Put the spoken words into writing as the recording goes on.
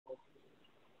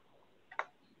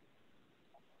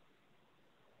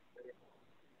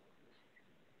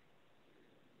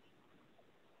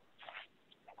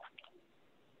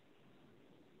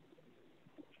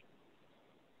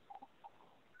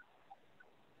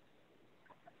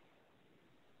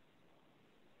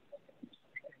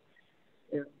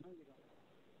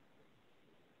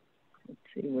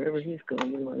see, wherever he's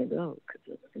going, we want to go.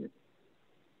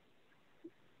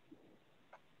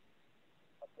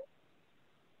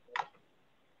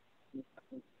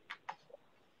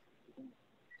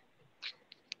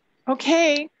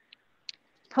 Okay.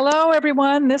 Hello,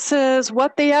 everyone. This is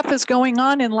What the F is Going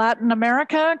On in Latin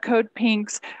America,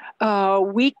 CODEPINK's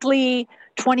weekly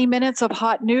 20 minutes of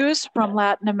hot news from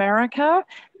Latin America.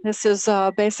 This is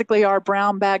basically our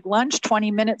brown bag lunch,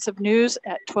 20 minutes of news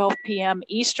at 12 p.m.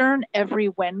 Eastern every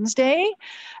Wednesday.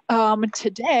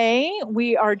 Today,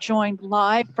 we are joined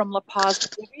live from La Paz,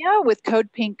 Bolivia with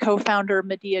CODEPINK co-founder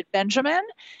Medea Benjamin.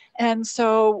 And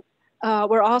so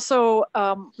we're also,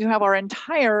 we have our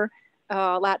entire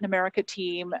Latin America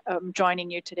team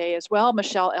joining you today as well,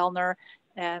 Michelle Elner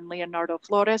and Leonardo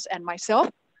Flores and myself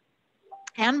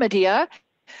and Medea.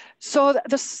 So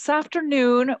this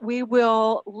afternoon, we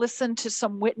will listen to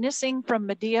some witnessing from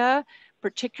Medea,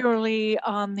 particularly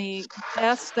on the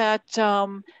deaths that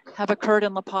have occurred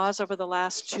in La Paz over the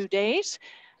last 2 days.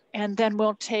 And then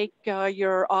we'll take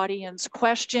your audience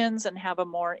questions and have a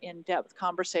more in-depth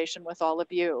conversation with all of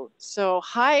you. So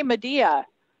hi, Medea.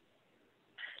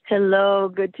 Hello,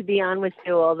 good to be on with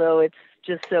you, although it's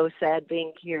just so sad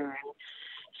being here and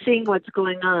seeing what's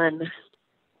going on.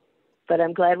 But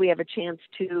I'm glad we have a chance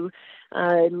to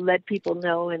let people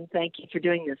know, and thank you for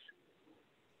doing this.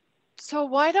 So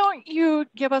why don't you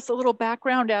give us a little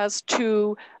background as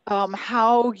to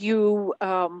how you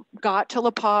got to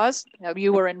La Paz?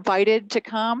 You were invited to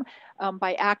come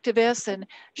by activists, and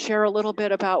share a little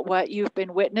bit about what you've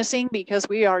been witnessing, because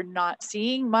we are not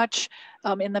seeing much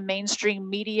in the mainstream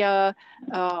media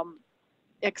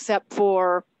except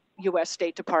for U.S.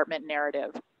 State Department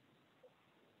narrative.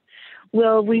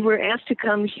 Well, we were asked to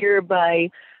come here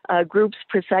by groups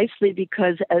precisely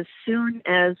because as soon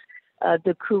as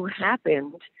the coup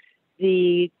happened,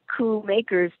 the coup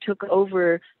makers took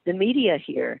over the media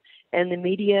here, and the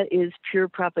media is pure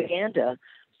propaganda.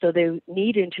 So they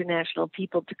need international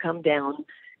people to come down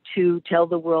to tell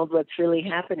the world what's really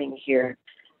happening here.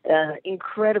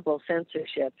 Incredible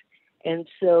censorship. And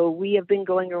so we have been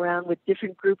going around with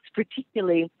different groups,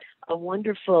 particularly a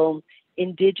wonderful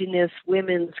indigenous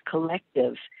women's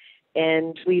collective.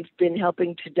 And we've been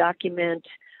helping to document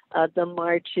the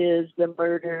marches, the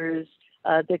murders,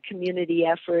 the community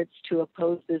efforts to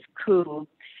oppose this coup,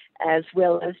 as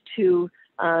well as to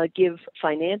give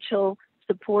financial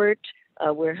support.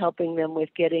 We're helping them with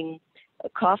getting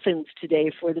coffins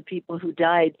today for the people who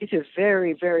died. These are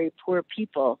very, very poor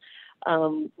people.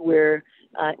 We're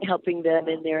helping them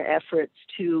in their efforts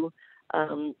to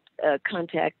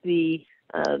contact the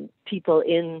people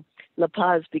in La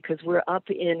Paz, because we're up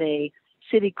in a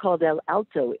city called El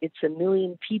Alto. It's 1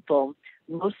 million people,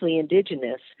 mostly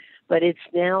indigenous, but it's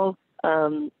now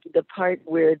the part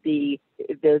where the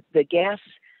gas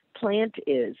plant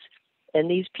is. And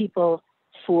these people,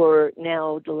 for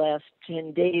now the last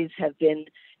 10 days, have been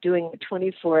doing a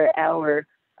 24-hour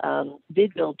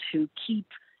vigil to keep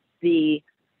the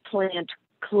plant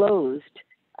closed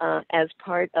as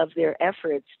part of their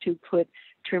efforts to put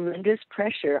tremendous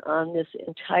pressure on this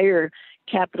entire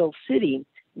capital city,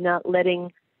 not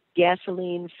letting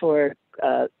gasoline for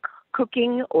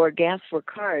cooking or gas for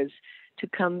cars to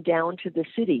come down to the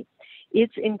city.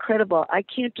 It's incredible. I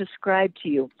can't describe to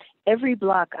you. Every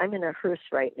block, I'm in a hearse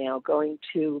right now going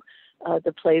to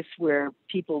the place where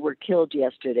people were killed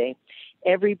yesterday.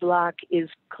 Every block is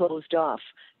closed off.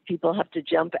 People have to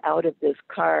jump out of this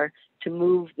car to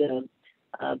move the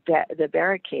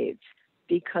barricades,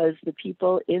 because the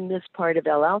people in this part of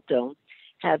El Alto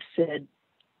have said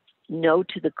no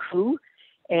to the coup,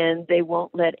 and they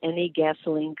won't let any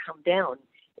gasoline come down,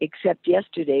 except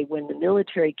yesterday when the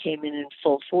military came in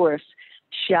full force,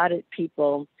 shot at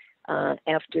people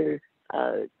after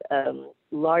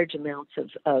large amounts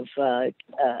of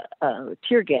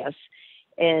tear gas,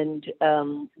 and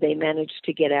they managed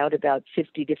to get out about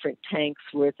 50 different tanks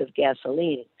worth of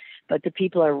gasoline. But the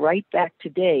people are right back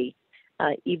today,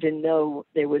 even though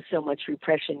there was so much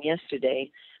repression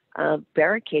yesterday,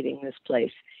 barricading this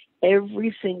place.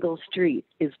 Every single street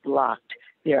is blocked.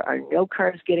 There are no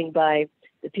cars getting by.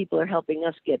 The people are helping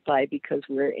us get by because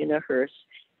we're in a hearse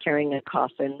carrying a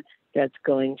coffin that's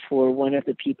going for one of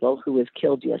the people who was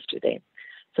killed yesterday.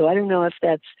 So I don't know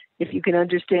if you can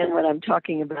understand what I'm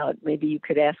talking about. Maybe you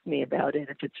could ask me about it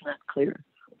if it's not clear.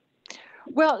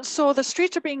 Well, so the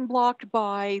streets are being blocked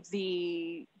by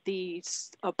the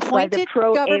appointed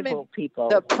government people.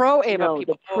 The pro-AVO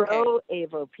people. The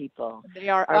pro-AVO people. They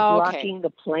are blocking the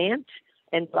plant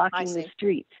and blocking the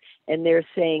streets. And they're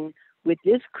saying, with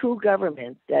this coup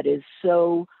government that is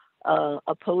so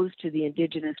opposed to the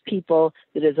indigenous people,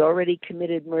 that has already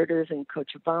committed murders in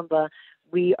Cochabamba,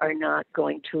 we are not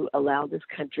going to allow this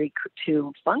country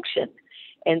to function.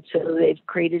 And so they've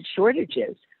created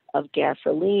shortages of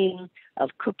gasoline, of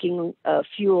cooking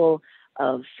fuel,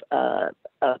 of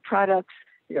products.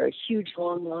 There are huge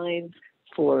long lines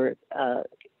for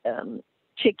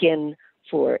chicken,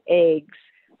 for eggs.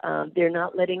 They're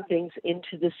not letting things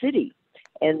into the city.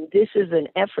 And this is an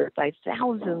effort by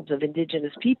thousands of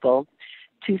indigenous people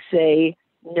to say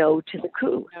no to the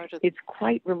coup. It's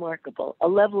quite remarkable, a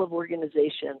level of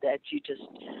organization that you just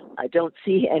don't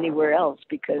see anywhere else,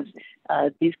 because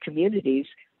these communities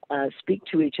speak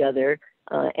to each other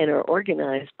and are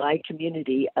organized by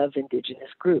community of indigenous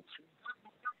groups.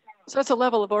 So it's a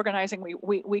level of organizing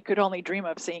we could only dream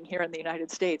of seeing here in the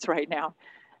United States right now.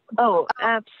 Oh,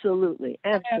 absolutely,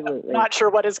 absolutely. I'm not sure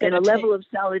what it's going to take. And a level of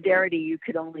solidarity you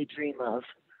could only dream of.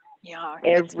 Yeah.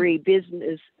 Every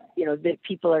business, that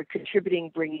people are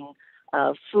contributing, bringing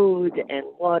food and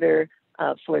water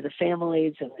for the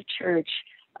families and the church.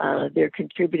 They're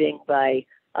contributing by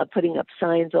putting up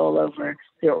signs all over.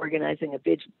 They're organizing a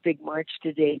big march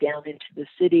today down into the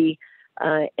city,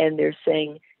 and they're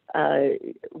saying,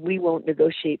 we won't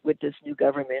negotiate with this new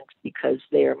government because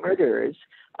they are murderers.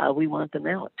 We want them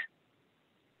out.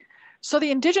 So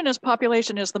the indigenous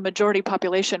population is the majority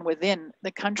population within the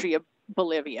country of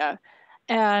Bolivia.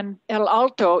 And El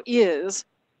Alto is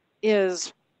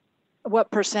what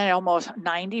percent? Almost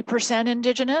 90%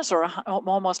 indigenous, or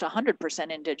almost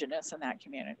 100% indigenous in that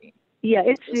community? Yeah,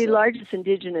 it's the largest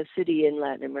indigenous city in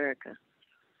Latin America.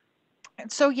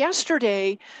 And so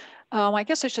yesterday, I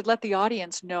guess I should let the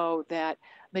audience know that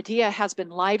Medea has been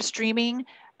live streaming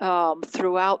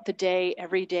throughout the day,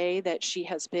 every day that she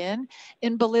has been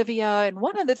in Bolivia. And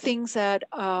one of the things that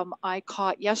I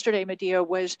caught yesterday, Medea,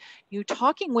 was you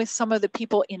talking with some of the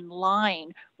people in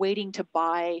line waiting to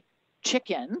buy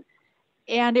chicken.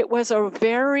 And it was a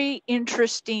very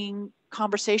interesting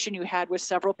conversation you had with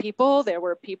several people. There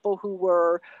were people who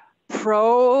were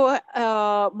pro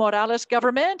Morales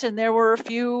government, and there were a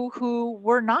few who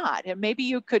were not. And maybe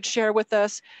you could share with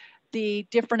us the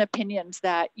different opinions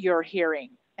that you're hearing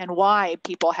and why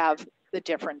people have the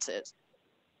differences.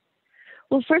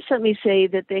 Well, first let me say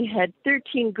that they had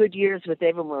 13 good years with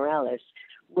Evo Morales.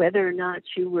 Whether or not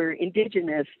you were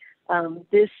indigenous,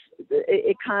 this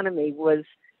economy was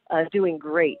doing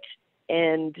great,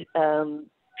 and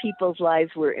people's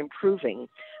lives were improving.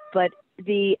 But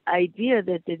the idea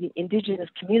that the indigenous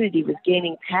community was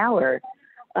gaining power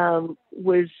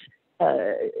was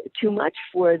too much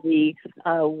for the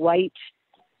white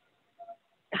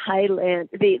highland,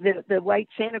 the white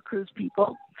Santa Cruz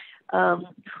people,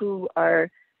 who are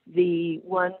the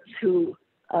ones who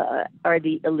are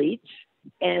the elites,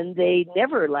 and they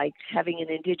never liked having an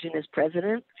indigenous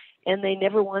president, and they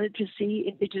never wanted to see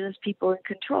indigenous people in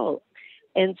control.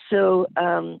 And so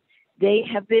they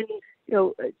have been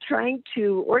trying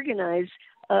to organize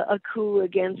a coup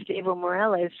against Evo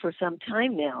Morales for some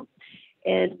time now.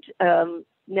 And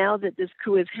now that this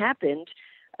coup has happened,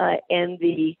 and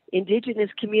the indigenous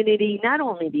community, not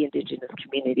only the indigenous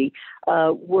community,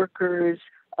 workers,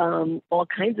 all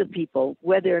kinds of people,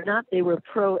 whether or not they were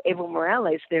pro Evo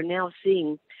Morales, they're now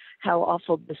seeing how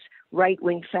awful this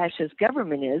right-wing fascist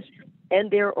government is,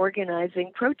 and they're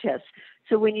organizing protests.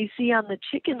 So when you see on the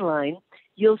chicken line,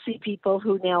 you'll see people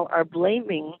who now are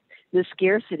blaming the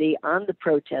scarcity on the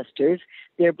protesters.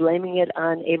 They're blaming it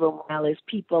on Evo Morales'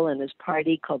 people and his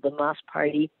party called the MAS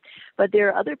Party. But there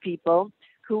are other people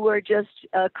who are just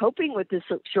coping with the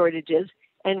shortages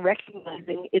and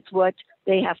recognizing it's what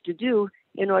they have to do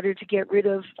in order to get rid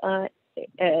of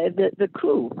the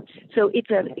coup. So it's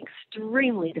an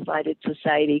extremely divided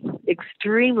society,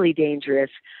 extremely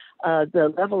dangerous.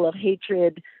 The level of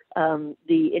hatred,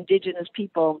 the indigenous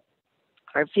people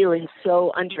are feeling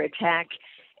so under attack,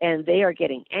 and they are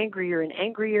getting angrier and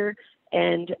angrier.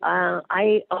 And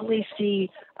I only see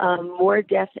more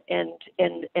death and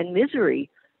misery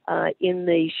in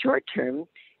the short term,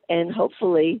 and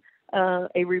hopefully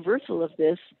a reversal of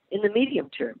this in the medium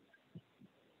term.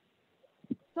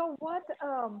 So what?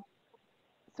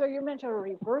 So you mentioned a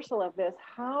reversal of this.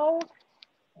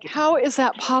 How is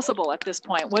that possible at this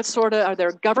point? What sort of, are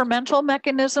there governmental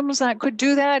mechanisms that could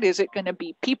do that? Is it going to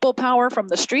be people power from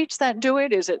the streets that do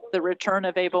it? Is it the return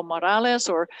of Evo Morales,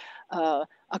 or a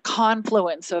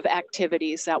confluence of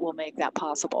activities that will make that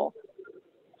possible?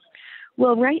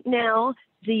 Well, right now,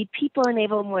 the people in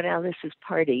Evo Morales'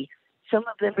 party, some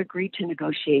of them agreed to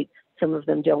negotiate, some of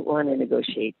them don't want to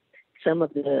negotiate. Some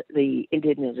of the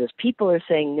indigenous people are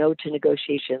saying no to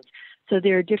negotiations. So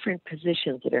there are different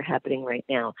positions that are happening right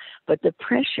now. But the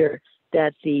pressure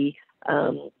that the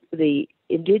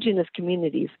indigenous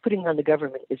community is putting on the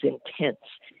government is intense.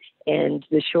 and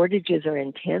the shortages are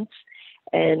intense,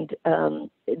 and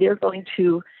they're going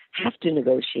to have to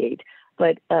negotiate.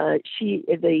 But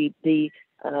the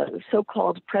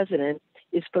so-called president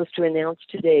is supposed to announce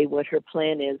today what her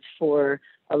plan is for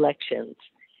elections,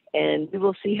 and we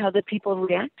will see how the people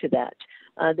react to that.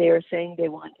 They are saying they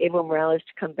want Evo Morales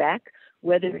to come back.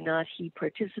 Whether or not he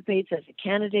participates as a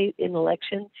candidate in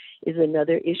election is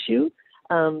another issue,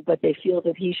 but they feel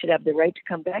that he should have the right to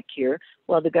come back here,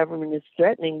 while the government is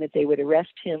threatening that they would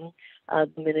arrest him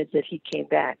the minute that he came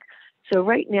back. So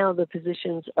right now the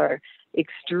positions are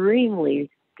extremely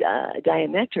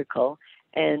diametrical,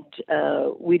 and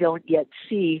we don't yet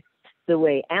see the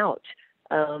way out.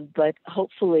 But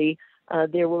hopefully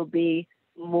there will be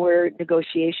more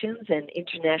negotiations and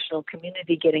international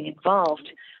community getting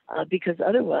involved, because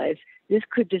otherwise this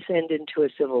could descend into a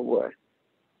civil war.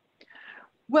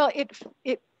 Well,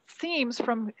 it seems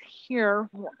from here,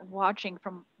 watching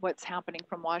from what's happening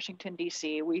from Washington,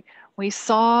 D.C., we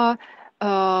saw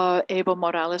Evo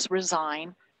Morales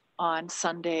resign on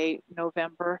Sunday,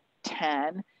 November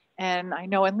 10. And I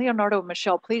know, and Leonardo and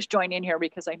Michelle, please join in here,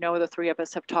 because I know the three of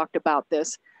us have talked about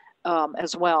this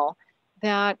as well,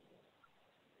 that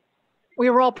we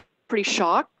were all pretty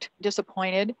shocked,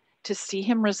 disappointed to see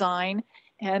him resign,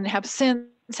 and have since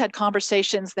had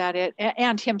conversations that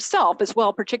and himself as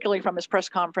well, particularly from his press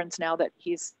conference now that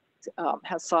he's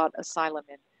has sought asylum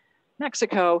in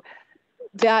Mexico,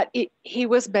 that he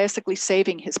was basically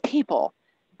saving his people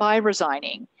by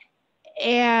resigning.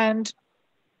 And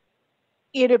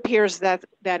it appears that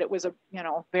it was a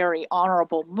very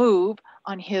honorable move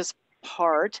on his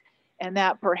part, and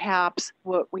that perhaps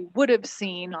what we would have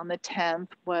seen on the 10th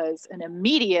was an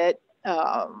immediate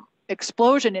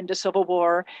explosion into civil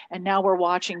war, and now we're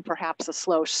watching perhaps a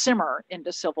slow simmer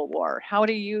into civil war. How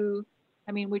do you,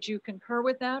 would you concur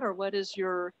with that, or what is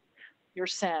your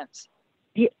sense?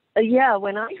 Yeah,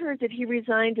 when I heard that he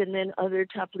resigned and then other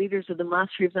top leaders of the MAS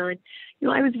resigned,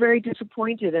 I was very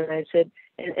disappointed, and I said,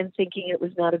 and thinking it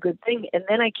was not a good thing. And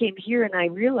then I came here and I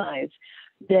realized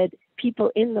that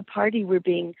people in the party were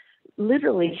being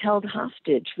literally held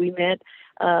hostage. We met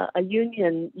a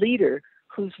union leader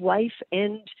whose wife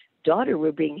and daughter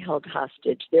were being held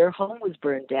hostage. Their home was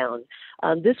burned down.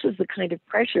 This was the kind of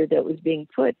pressure that was being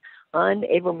put on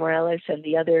Evo Morales and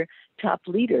the other top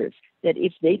leaders, that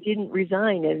if they didn't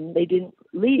resign and they didn't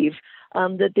leave,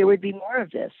 that there would be more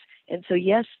of this. And so,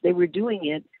 yes, they were doing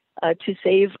it to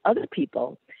save other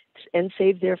people and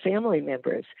save their family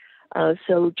members.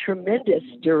 So tremendous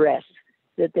duress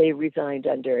that they resigned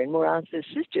under. And Morales'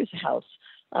 sister's house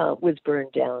was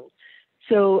burned down.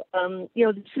 So,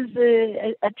 this is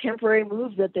a temporary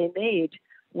move that they made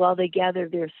while they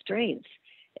gathered their strength.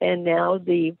 And now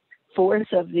the force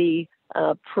of the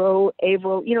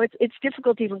pro-Evo, it's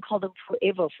difficult to even call them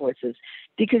pro-Evo forces,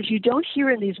 because you don't hear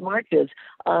in these marches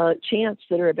chants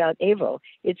that are about Evo.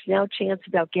 It's now chants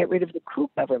about get rid of the coup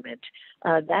government.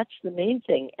 That's the main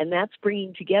thing. And that's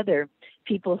bringing together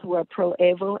people who are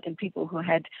pro-Evo and people who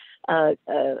had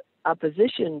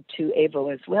opposition to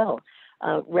Evo as well.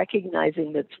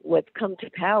 Recognizing that what's come to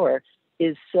power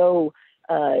is so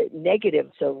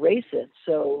negative, so racist,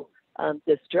 so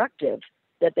destructive,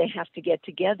 that they have to get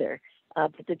together.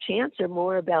 But the chants are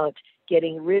more about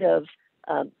getting rid of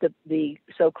the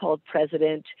so-called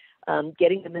president,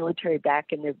 getting the military back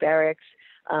in their barracks,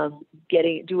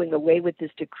 doing away with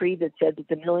this decree that said that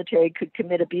the military could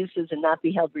commit abuses and not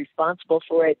be held responsible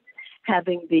for it,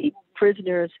 having the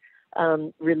prisoners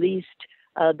released.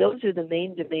 Those are the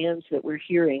main demands that we're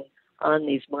hearing on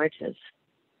these marches.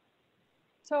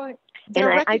 So,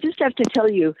 and I just have to tell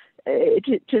you,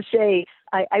 to say,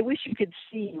 I wish you could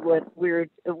see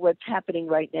what's happening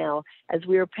right now as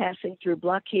we are passing through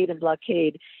blockade and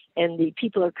blockade, and the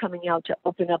people are coming out to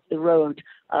open up the road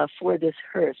for this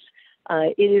hearse.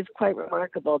 It is quite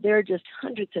remarkable. There are just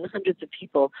hundreds and hundreds of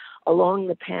people along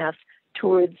the path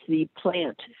towards the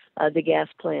plant, the gas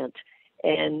plant.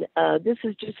 And this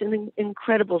is just an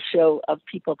incredible show of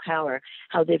people power,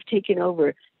 how they've taken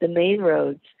over the main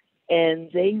roads,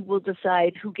 and they will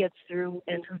decide who gets through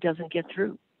and who doesn't get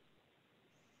through.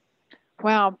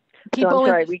 Wow. So I'm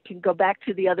sorry, we can go back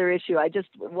to the other issue. I just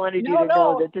wanted you to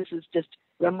know that this is just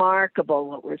remarkable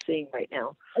what we're seeing right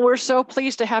now. We're so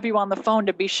pleased to have you on the phone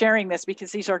to be sharing this,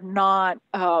 because these are not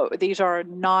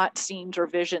scenes or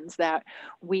visions that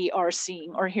we are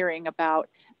seeing or hearing about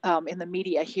in the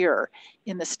media here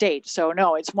in the States. So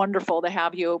no, it's wonderful to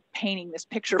have you painting this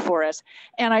picture for us.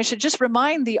 And I should just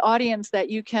remind the audience that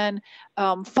you can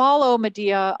follow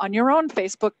Medea on your own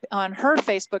Facebook, on her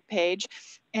Facebook page,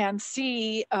 and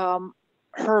see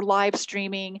her live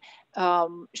streaming.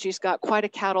 She's got quite a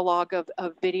catalog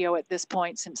of video at this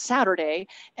point since Saturday,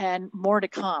 and more to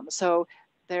come. So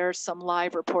there's some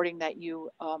live reporting that you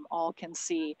all can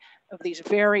see of these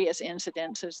various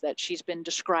incidences that she's been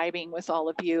describing with all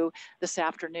of you this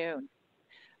afternoon.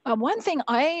 One thing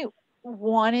I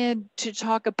wanted to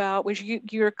talk about was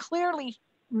you're clearly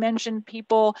mentioned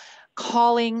people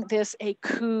calling this a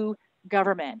coup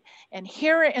government. And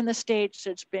here in the States,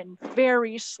 it's been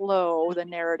very slow, the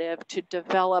narrative, to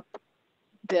develop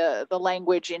the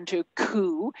language into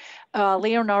coup.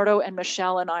 Leonardo and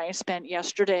Michelle and I spent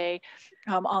yesterday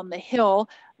on the Hill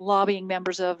lobbying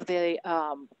members of the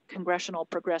Congressional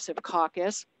Progressive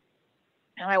Caucus.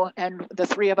 And the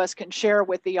three of us can share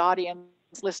with the audience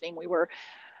listening,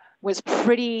 was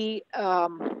pretty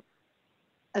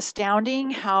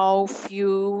astounding how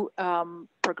few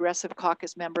Progressive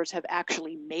Caucus members have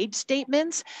actually made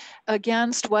statements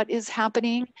against what is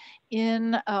happening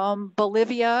in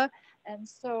Bolivia. And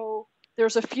so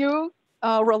there's a few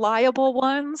reliable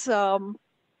ones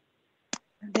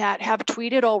that have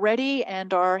tweeted already,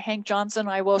 and our Hank Johnson,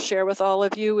 I will share with all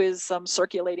of you, is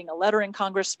circulating a letter in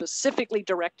Congress specifically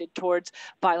directed towards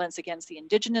violence against the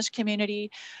indigenous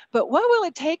community. But what will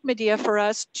it take, Medea, for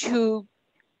us to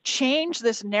change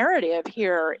this narrative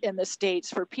here in the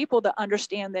States for people to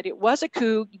understand that it was a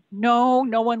coup? No,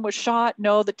 no one was shot.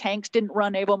 No, the tanks didn't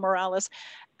run Evo Morales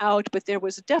out, but there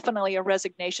was definitely a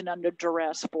resignation under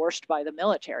duress forced by the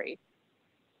military.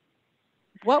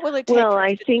 What will it take? Well,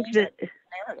 I think that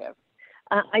narrative?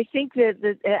 I think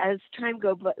that as time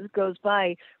goes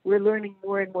by, we're learning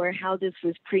more and more how this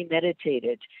was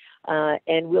premeditated.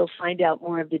 And we'll find out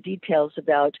more of the details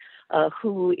about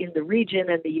who in the region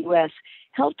and the U.S.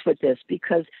 helped with this,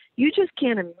 because you just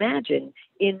can't imagine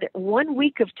in 1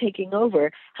 week of taking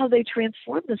over how they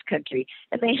transformed this country.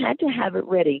 And they had to have it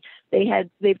ready.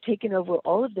 They've taken over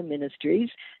all of the ministries.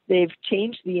 They've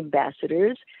changed the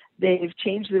ambassadors. They've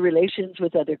changed the relations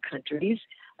with other countries.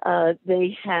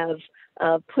 They have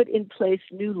put in place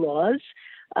new laws.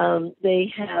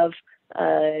 They have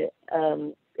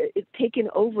taken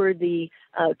over the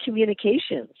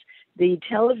communications, the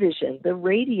television, the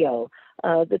radio,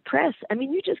 the press. I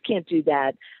mean, you just can't do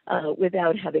that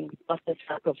without having off the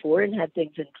top before and had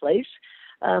things in place.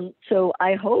 So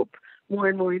I hope more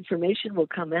and more information will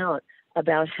come out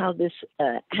about how this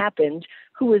happened,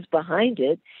 who was behind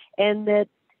it, and that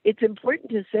it's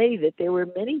important to say that there were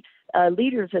many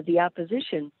leaders of the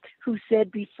opposition who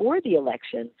said before the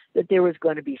election that there was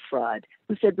going to be fraud,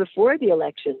 who said before the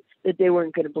election that they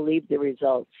weren't going to believe the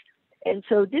results. And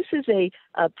so this is a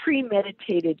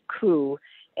premeditated coup,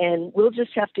 and we'll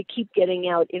just have to keep getting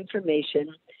out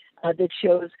information that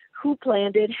shows who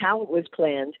planned it, how it was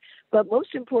planned. But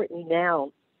most important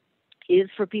now is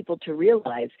for people to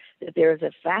realize that there is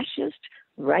a fascist,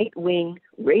 right-wing,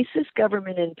 racist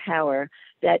government in power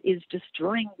that is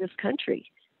destroying this country.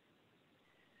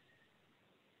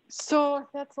 So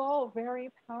that's all very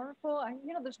powerful.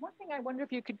 There's one thing I wonder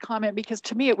if you could comment, because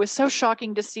to me it was so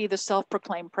shocking to see the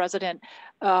self-proclaimed president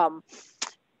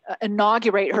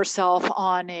inaugurate herself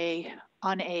on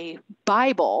a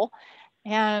Bible,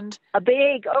 and a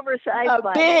big oversized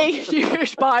Bible. Big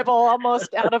huge Bible,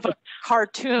 almost out of a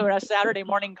cartoon, a Saturday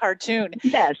morning cartoon.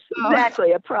 Yes,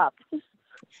 exactly, a prop.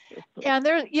 And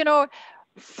there,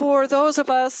 for those of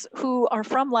us who are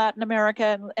from Latin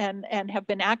America and have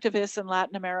been activists in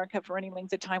Latin America for any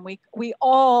length of time, we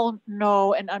all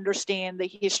know and understand the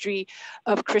history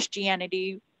of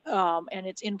Christianity and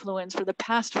its influence for the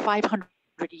past 500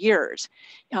 years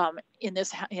in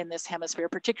this hemisphere,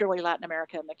 particularly Latin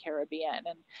America and the Caribbean.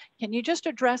 And can you just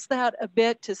address that a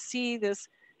bit, to see the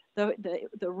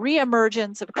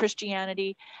reemergence of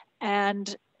Christianity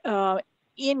and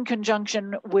in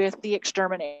conjunction with the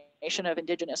extermination of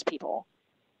indigenous people?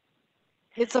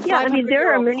 It's a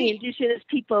there are many indigenous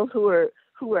people who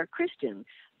are Christian,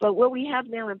 but what we have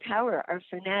now in power are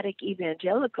fanatic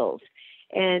evangelicals,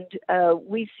 and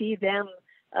we see them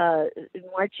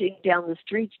marching down the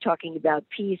streets talking about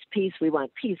peace, we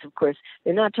want peace. Of course,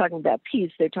 they're not talking about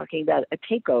peace, they're talking about a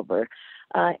takeover,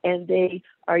 and they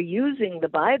are using the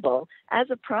Bible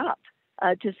as a prop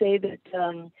to say that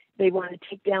they want to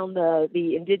take down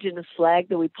the indigenous flag,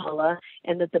 the Wipala,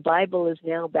 and that the Bible is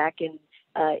now back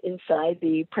inside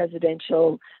the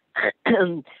presidential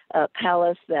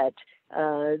palace, that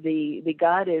the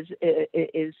God is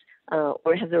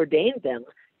or has ordained them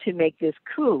to make this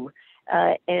coup.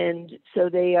 And so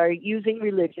they are using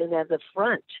religion as a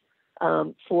front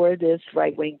for this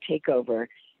right-wing takeover.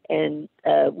 And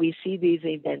we see these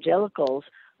evangelicals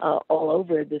all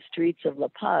over the streets of La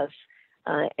Paz,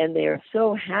 and they are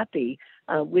so happy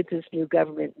with this new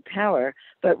government in power.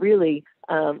 But really,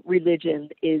 religion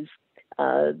is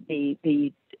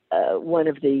the one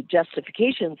of the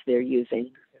justifications they're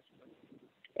using.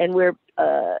 And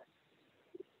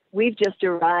we've just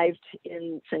arrived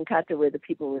in Sankata, where the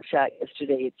people were shot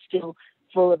yesterday. It's still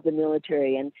full of the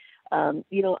military. And,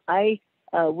 I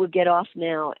will get off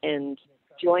now and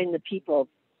join the people.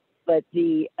 But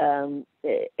and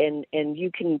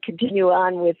you can continue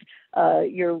on with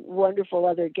your wonderful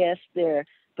other guests there.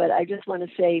 But I just want to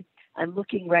say I'm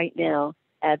looking right now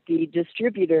at the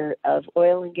distributor of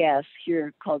oil and gas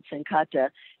here called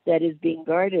Sankata that is being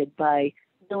guarded by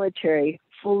military,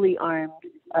 fully armed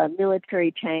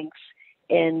military tanks.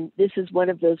 And this is one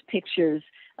of those pictures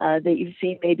that you've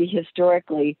seen maybe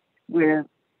historically where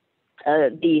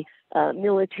the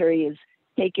military is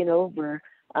taken over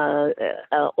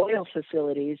oil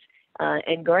facilities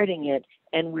and guarding it,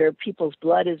 and where people's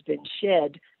blood has been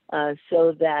shed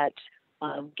so that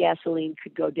gasoline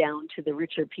could go down to the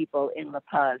richer people in La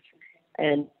Paz.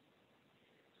 And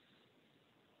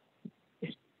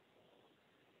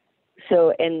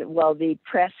so, and while the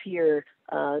press here,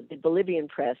 the Bolivian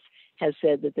press, has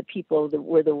said that the people that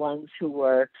were the ones who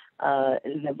were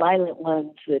the violent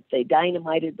ones, that they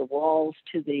dynamited the walls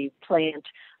to the plant.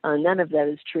 None of that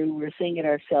is true. We're seeing it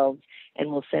ourselves,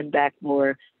 and we'll send back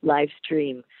more live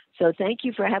stream. So thank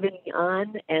you for having me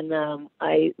on, and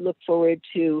I look forward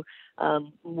to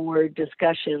more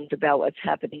discussions about what's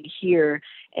happening here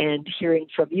and hearing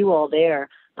from you all there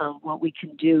what we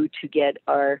can do to get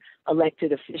our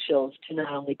elected officials to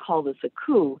not only call this a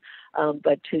coup,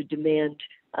 but to demand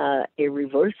a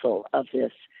reversal of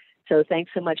this. So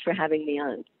thanks so much for having me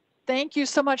on. Thank you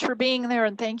so much for being there,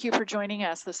 and thank you for joining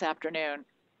us this afternoon.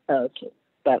 Okay,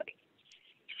 bye-bye.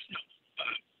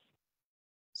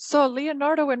 So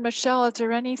Leonardo and Michelle, is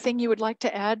there anything you would like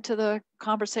to add to the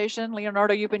conversation?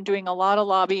 Leonardo, you've been doing a lot of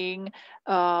lobbying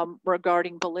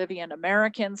regarding Bolivian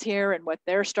Americans here and what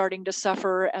they're starting to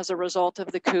suffer as a result of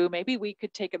the coup. Maybe we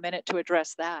could take a minute to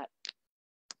address that.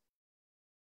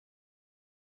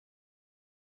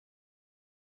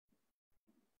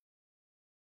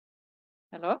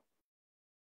 Hello?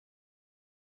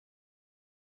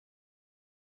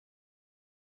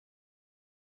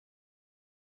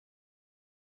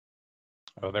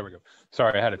 Oh, there we go.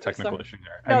 Sorry, I had a technical issue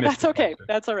there. No, that's okay.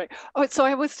 That's all right. Oh, so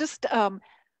I was just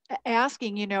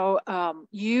asking,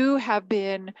 you have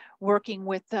been working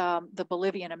with the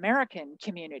Bolivian American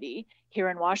community here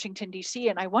in Washington, D.C.,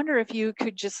 and I wonder if you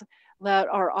could just let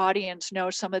our audience know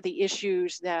some of the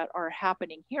issues that are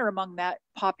happening here among that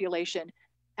population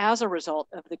as a result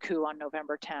of the coup on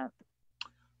November 10th.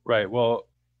 Right. Well,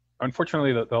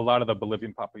 unfortunately, a lot of the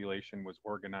Bolivian population was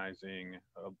organizing.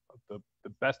 The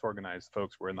best organized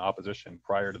folks were in the opposition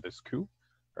prior to this coup,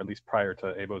 or at least prior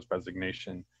to Evo's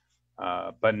resignation.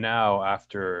 But now,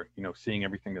 after seeing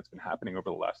everything that's been happening over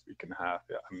the last week and a half,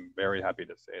 I'm very happy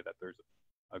to say that there's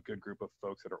a good group of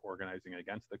folks that are organizing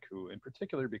against the coup, in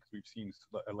particular because we've seen,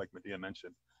 like Medea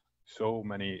mentioned, so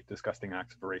many disgusting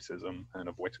acts of racism and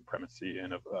of white supremacy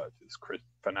and of this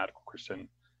fanatical Christian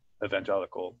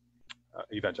evangelicals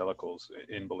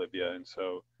in Bolivia. And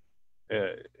so,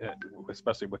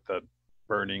 especially with the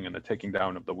burning and the taking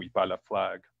down of the Huipala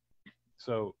flag.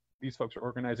 So these folks are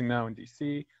organizing now in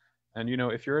DC. And,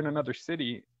 if you're in another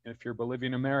city, if you're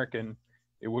Bolivian American,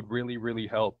 it would really, really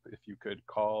help if you could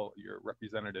call your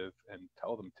representative and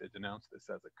tell them to denounce this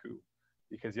as a coup.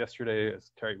 Because yesterday, as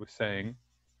Terry was saying,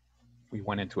 we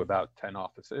went into about 10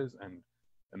 offices, and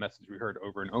the message we heard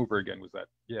over and over again was that,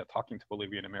 yeah, talking to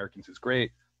Bolivian Americans is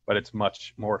great, but it's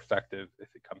much more effective if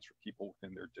it comes from people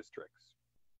within their districts.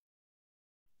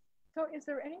 So is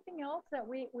there anything else that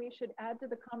we should add to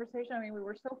the conversation? I mean, we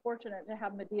were so fortunate to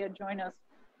have Medea join us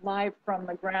live from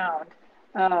the ground.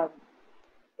 Are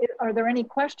there any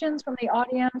questions from the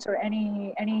audience or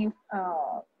any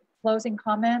closing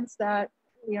comments that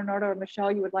Leonardo or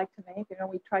Michelle you would like to make?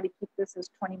 We try to keep this as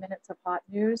 20 minutes of hot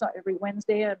news every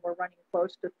Wednesday, and we're running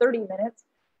close to 30 minutes,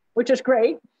 which is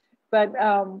great. But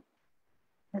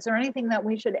is there anything that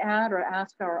we should add or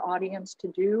ask our audience to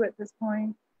do at this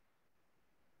point?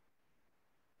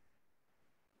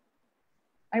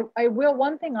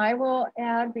 One thing I will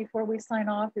add before we sign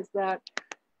off is that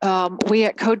we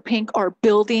at CODEPINK are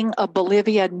building a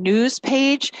Bolivia news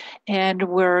page, and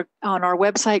we're on our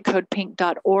website,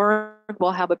 codepink.org.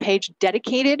 We'll have a page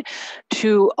dedicated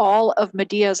to all of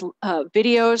Medea's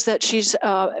videos that she's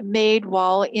made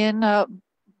while in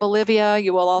Bolivia.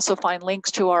 You will also find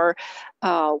links to our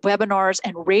webinars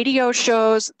and radio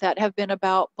shows that have been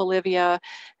about Bolivia.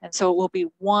 And so it will be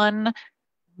one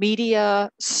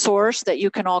media source that you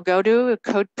can all go to.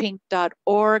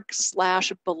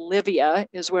 codepink.org/Bolivia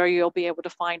is where you'll be able to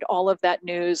find all of that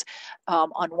news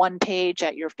on one page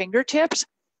at your fingertips.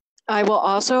 I will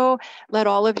also let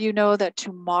all of you know that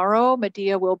tomorrow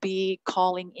Medea will be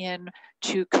calling in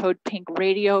to Code Pink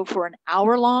Radio for an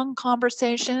hour-long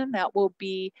conversation. That will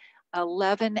be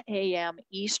 11 a.m.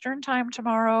 Eastern time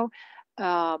tomorrow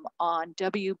on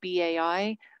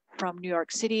WBAI from New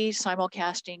York City,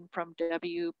 simulcasting from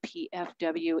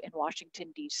WPFW in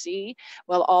Washington, D.C.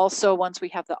 We'll also, once we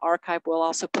have the archive, we'll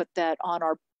also put that on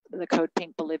the Code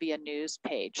Pink Bolivia news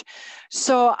page.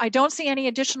 So I don't see any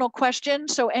additional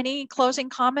questions. So any closing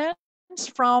comments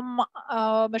from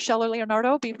Michelle or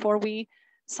Leonardo before we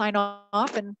sign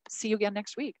off and see you again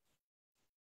next week?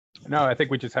 No, I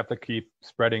think we just have to keep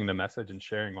spreading the message and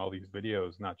sharing all these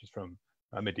videos, not just from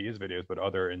Medea's videos, but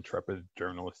other intrepid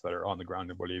journalists that are on the ground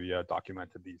in Bolivia,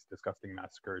 documented these disgusting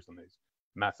massacres and these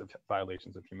massive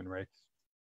violations of human rights.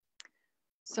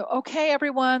 So, okay,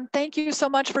 everyone, thank you so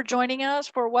much for joining us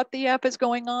for What the F is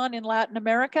Going On in Latin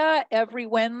America every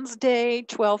Wednesday,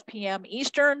 12 p.m.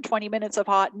 Eastern, 20 minutes of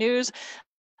hot news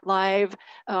live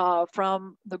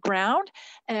from the ground.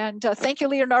 And thank you,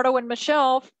 Leonardo and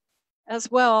Michelle, as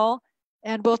well.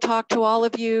 And we'll talk to all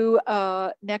of you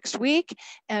next week.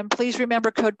 And please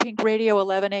remember Code Pink Radio,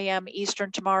 11 a.m.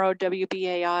 Eastern tomorrow,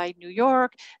 WBAI New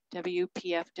York,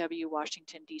 WPFW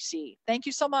Washington, D.C. Thank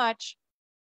you so much.